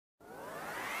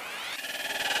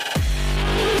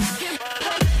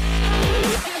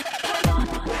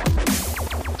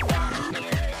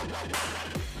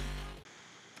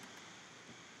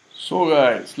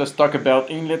guys, let's talk about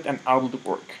inlet and outlet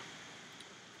work.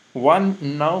 One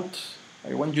note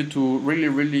I want you to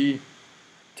really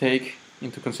take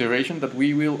into consideration that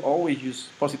we will always use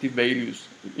positive values,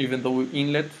 even though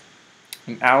inlet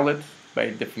and outlet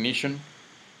by definition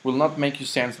will not make you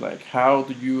sense. Like, how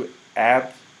do you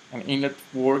add an inlet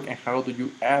work and how do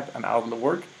you add an outlet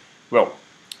work? Well,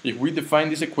 if we define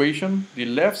this equation, the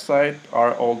left side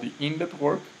are all the inlet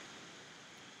work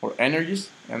or energies,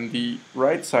 and the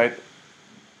right side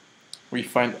we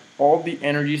find all the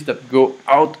energies that go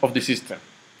out of the system.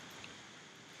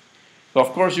 So of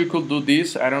course you could do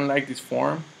this. I don't like this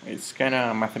form. It's kind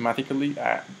of mathematically.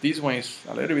 This one is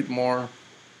a little bit more,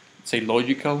 let's say,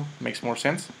 logical, makes more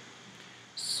sense.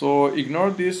 So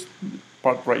ignore this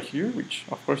part right here, which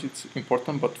of course it's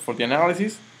important, but for the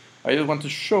analysis, I just want to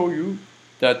show you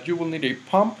that you will need a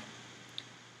pump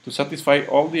to satisfy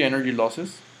all the energy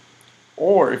losses.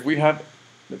 Or if we have,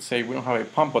 let's say we don't have a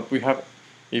pump, but we have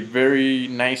a very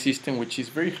nice system which is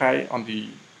very high on the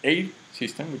A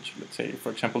system, which, let's say,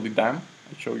 for example, the dam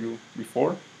I showed you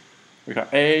before. We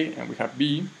have A and we have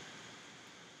B.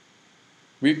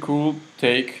 We could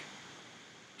take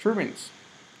turbines.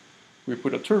 We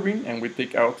put a turbine and we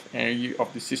take out energy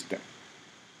of the system.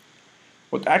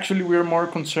 But actually we are more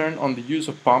concerned on the use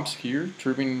of pumps here.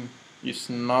 Turbine is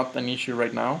not an issue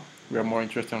right now. We are more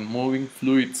interested in moving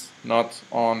fluids, not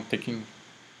on taking.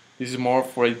 This is more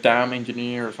for a dam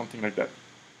engineer or something like that.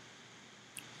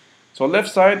 So left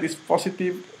side is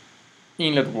positive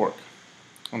inlet work.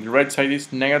 On the right side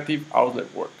is negative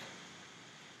outlet work.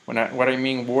 What I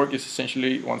mean work is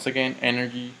essentially, once again,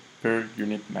 energy per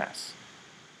unit mass.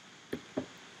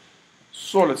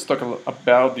 So let's talk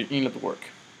about the inlet work.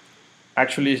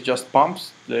 Actually, it's just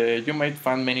pumps. You might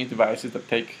find many devices that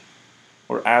take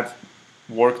or add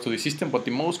work to the system, but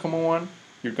the most common one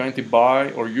you're going to buy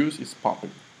or use is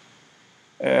pumping.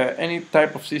 Any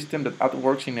type of system that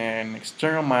works in an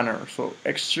external manner. So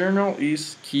external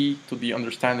is key to the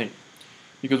understanding,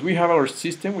 because we have our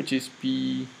system, which is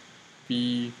P,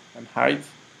 and height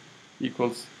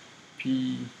equals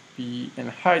P,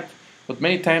 and height. But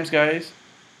many times, guys,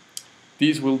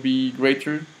 this will be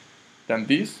greater than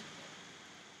this.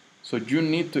 So you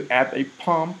need to add a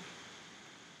pump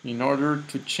in order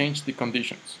to change the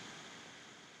conditions.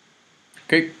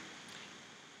 Okay.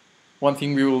 One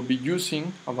thing we will be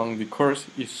using along the course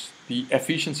is the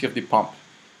efficiency of the pump,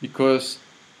 because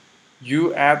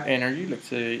you add energy, let's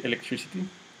say electricity,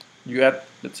 you add,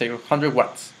 let's say, 100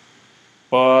 watts,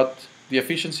 but the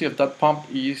efficiency of that pump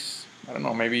is, I don't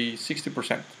know, maybe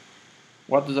 60%.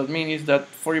 What does that mean is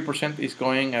that 40% is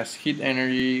going as heat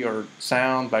energy or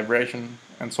sound, vibration,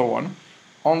 and so on.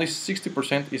 Only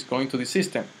 60% is going to the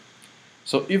system.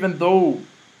 So even though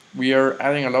we are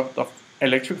adding a lot of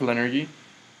electrical energy,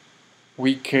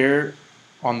 we care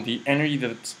on the energy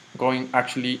that's going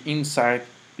actually inside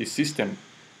the system.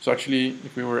 So actually,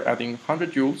 if we were adding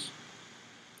 100 joules,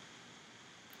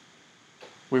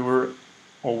 we will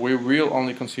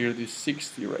only consider this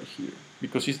 60 right here,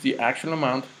 because it's the actual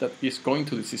amount that is going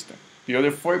to the system. The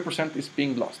other 40% is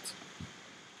being lost.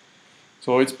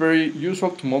 So it's very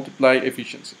useful to multiply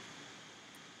efficiency.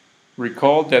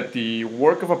 Recall that the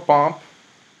work of a pump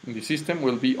in the system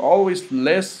will be always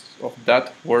less of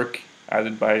that work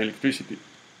added by electricity.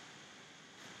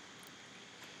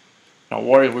 Don't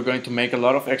worry, we're going to make a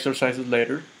lot of exercises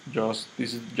later. This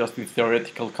is just the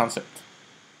theoretical concept.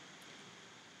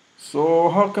 So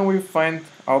how can we find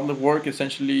outlet work?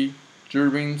 Essentially,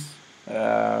 turbines,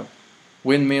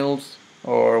 windmills,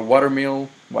 or water mill,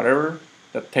 whatever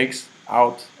that takes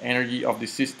out energy of the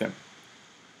system.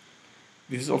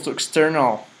 This is also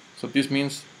external, so this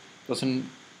means doesn't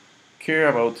care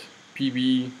about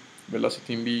PV,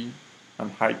 velocity in B,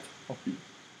 and height of B.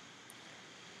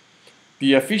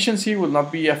 The efficiency will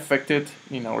not be affected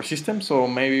in our system, so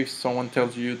maybe if someone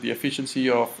tells you the efficiency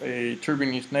of a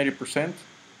turbine is 90%,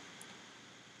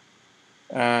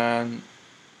 and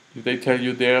if they tell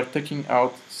you they are taking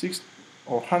out 6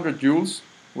 or 100 joules,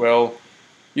 well,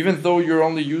 even though you're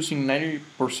only using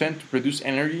 90% to produce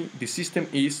energy, the system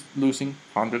is losing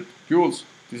 100 joules.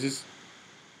 This is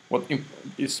what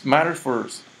matters for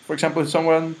us. For example, if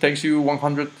someone takes you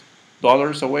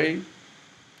 $100 away,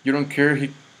 you don't care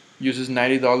he uses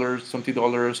 $90,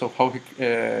 $20 of how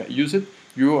he uses it,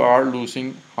 you are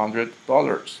losing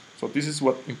 $100. So this is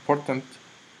what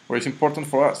is important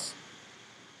for us.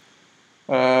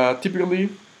 Typically,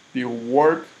 the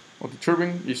work of the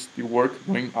turbine is the work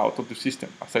going out of the system.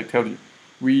 As I tell you,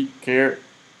 we care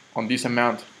on this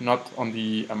amount, not on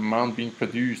the amount being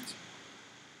produced.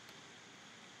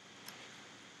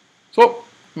 So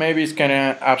maybe it's kind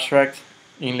of abstract,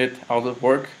 inlet outlet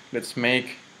work. Let's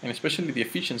make and especially the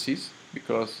efficiencies,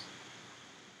 because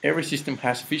every system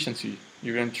has efficiency.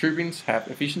 Your turbines have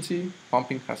efficiency,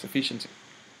 pumping has efficiency.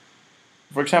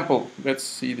 For example, let's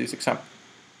see this example.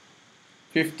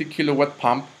 50 kilowatt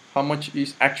pump, how much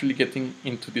is actually getting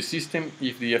into the system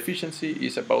if the efficiency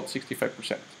is about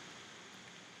 65%?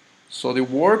 So the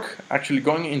work actually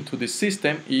going into the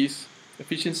system is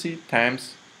efficiency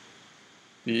times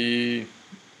the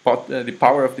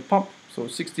power of the pump. So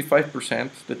 65%,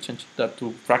 let's change that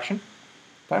to fraction,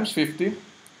 times 50,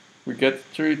 we get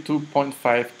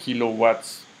 32.5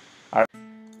 kilowatts.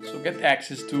 So get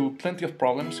access to plenty of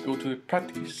problems, go to the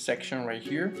practice section right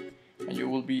here, and you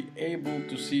will be able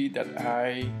to see that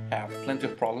I have plenty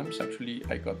of problems. Actually,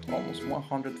 I got almost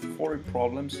 140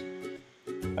 problems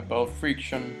about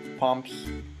friction, pumps,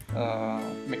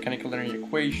 mechanical energy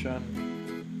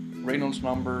equation, Reynolds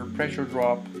number, pressure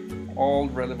drop, all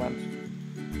relevant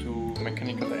to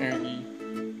mechanical energy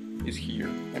is here.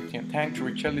 Emptying a tank,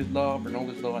 Torricelli's law,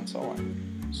 Bernoulli's law, and so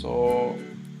on. So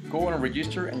go and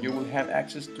register and you will have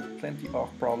access to plenty of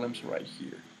problems right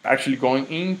here. Actually going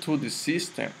into the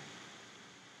system,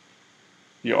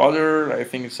 the other, I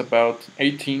think it's about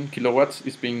 18 kilowatts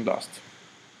is being lost.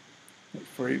 Wait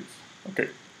for it. Okay,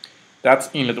 that's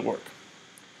inlet work.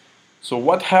 So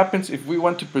what happens if we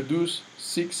want to produce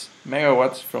 6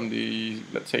 megawatts from the,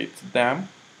 let's say it's dam,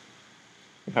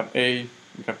 we have A,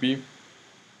 we have B,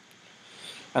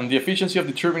 and the efficiency of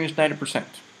the turbine is 90%.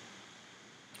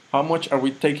 How much are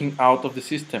we taking out of the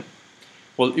system?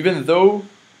 Well, even though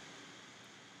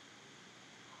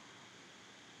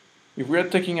if we are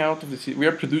taking out of the system, we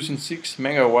are producing 6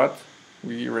 megawatt,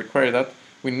 we require that,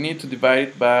 we need to divide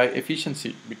it by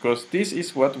efficiency, because this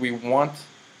is what we want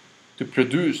to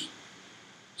produce.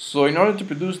 So in order to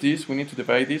produce this, we need to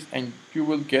divide this, and you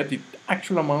will get the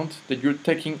actual amount that you're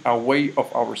taking away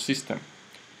of our system.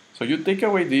 So you take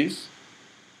away this,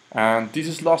 and this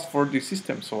is lost for the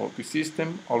system. So the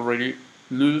system already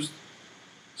lose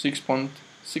 6.67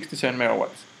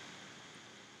 megawatts.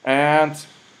 And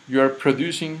you are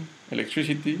producing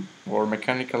electricity or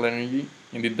mechanical energy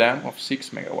in the dam of 6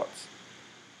 megawatts.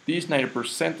 This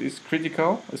 90% is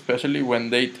critical, especially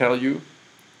when they tell you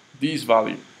this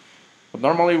value. But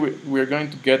normally we are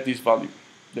going to get this value.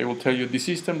 They will tell you the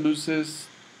system loses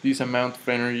this amount of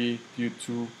energy due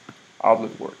to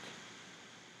outlet work.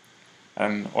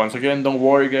 And once again, don't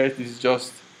worry guys, this is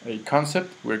just a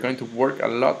concept. We're going to work a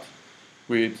lot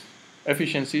with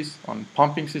efficiencies on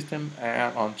pumping system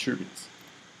and on turbines.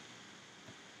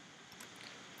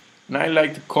 And I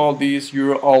like to call this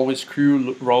your always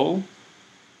screw role.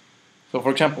 So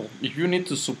for example, if you need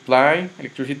to supply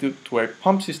electricity to a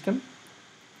pump system,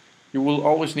 you will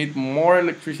always need more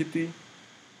electricity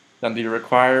than the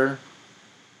required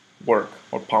work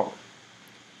or power.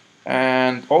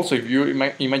 And also, if you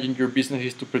imagine your business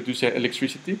is to produce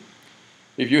electricity,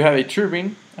 if you have a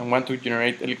turbine and want to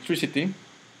generate electricity,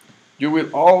 you will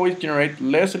always generate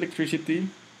less electricity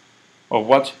of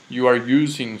what you are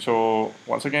using. So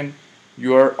once again,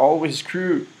 you are always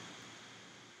screwed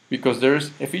because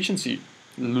there's efficiency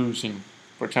losing.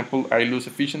 For example, I lose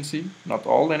efficiency, not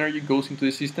all energy goes into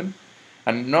the system,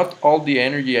 and not all the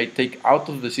energy I take out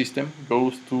of the system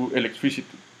goes to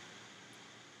electricity.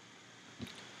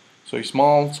 So a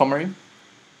small summary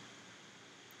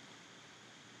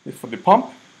is for the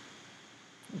pump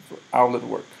and for outlet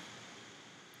work.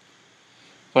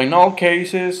 So in all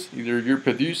cases, either you're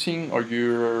producing or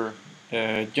you're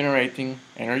generating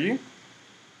energy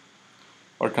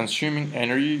or consuming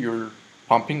energy, you're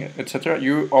pumping, etc.,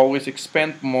 you always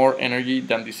expend more energy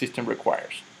than the system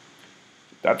requires.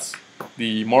 That's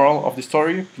the moral of the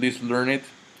story. Please learn it.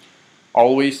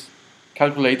 Always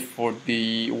calculate for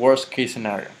the worst case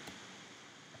scenario.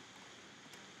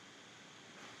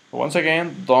 Once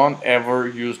again, don't ever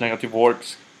use negative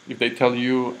words. If they tell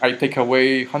you, I take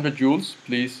away 100 joules,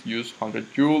 please use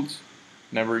 100 joules.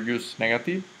 Never use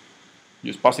negative,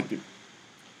 use positive.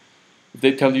 If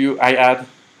they tell you, I add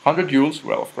 100 joules,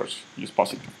 well, of course, use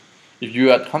positive. If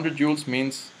you add 100 joules,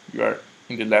 means you are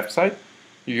in the left side.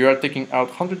 If you are taking out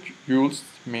 100 joules,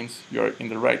 means you are in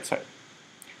the right side.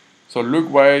 So look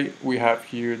why we have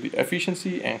here the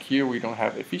efficiency, and here we don't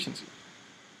have efficiency.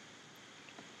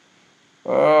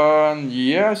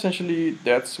 Yeah, essentially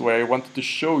that's what I wanted to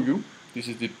show you. This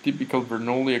is the typical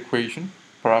Bernoulli equation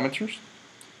parameters.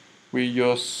 We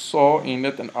just saw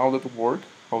inlet and outlet work.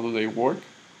 How do they work?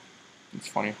 It's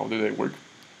funny, how do they work?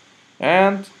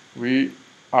 And we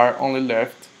are only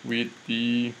left with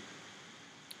the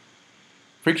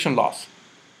friction loss.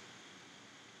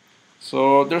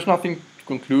 So there's nothing to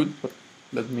conclude, but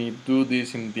let me do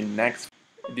this in the next.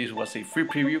 This was a free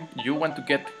preview. You want to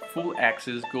get full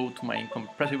access, go to my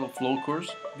incompressible flow course.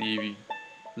 The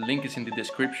link is in the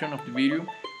description of the video.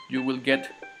 You will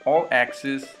get all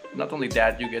access. Not only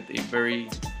that, you get a very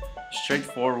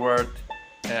straightforward,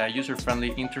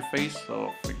 user-friendly interface.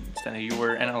 So for instance, if you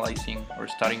were analyzing or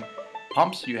studying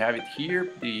pumps, you have it here,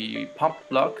 the pump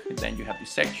block, and then you have the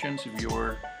sections. If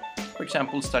you're, for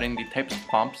example, studying the types of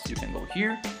pumps, you can go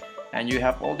here, and you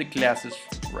have all the classes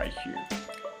right here.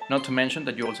 Not to mention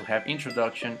that you also have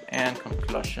introduction and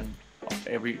conclusion of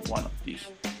every one of these.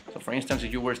 So for instance,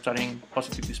 if you were studying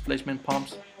positive displacement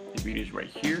pumps, the video is right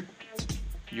here.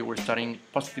 If you were studying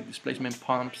positive displacement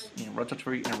pumps in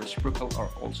rotatory and reciprocal are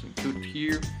also included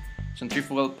here.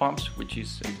 Centrifugal pumps, which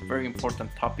is a very important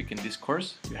topic in this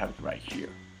course, you have it right here.